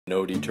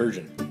no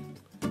detergent.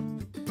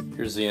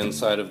 Here's the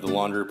inside of the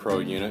Laundry Pro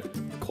unit.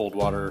 Cold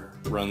water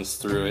runs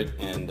through it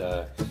and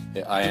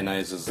it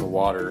ionizes the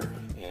water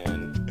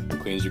and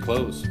cleans your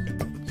clothes.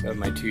 So I have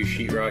my 2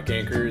 sheetrock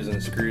anchors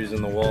and screws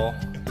in the wall,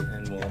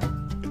 and we'll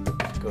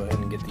go ahead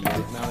and get the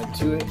unit mounted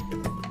to it.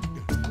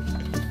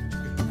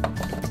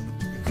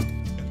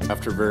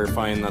 After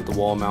verifying that the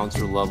wall mounts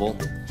are level,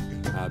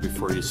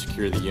 before you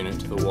secure the unit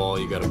to the wall,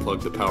 you got to plug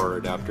the power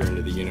adapter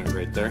into the unit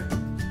right there.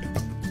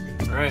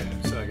 Alright,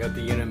 so I got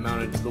the unit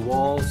mounted to the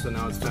wall, so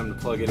now it's time to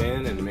plug it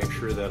in and make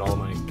sure that all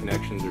my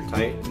connections are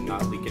tight and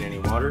not leaking any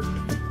water.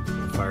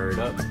 I'll fire it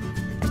up.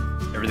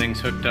 Everything's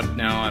hooked up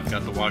now. I've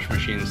got the wash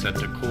machine set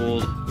to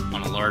cold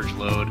on a large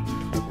load.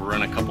 We'll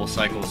run a couple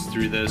cycles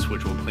through this,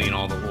 which will clean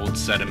all the old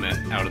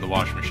sediment out of the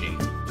wash machine.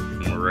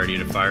 And we're ready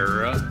to fire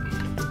her up.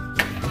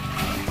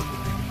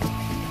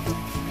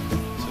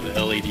 So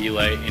the LED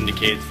light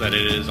indicates that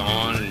it is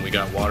on and we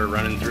got water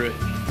running through it.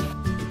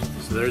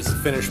 So there's the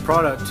finished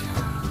product.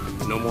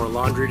 No more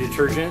laundry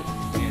detergent,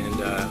 and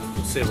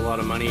we'll save a lot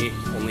of money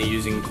only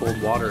using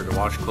cold water to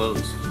wash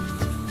clothes.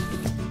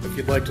 If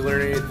you'd like to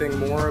learn anything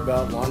more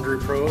about Laundry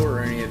Pro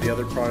or any of the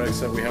other products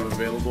that we have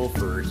available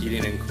for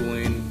heating and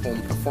cooling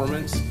home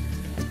performance,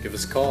 give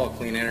us a call at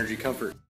Clean Energy Comfort.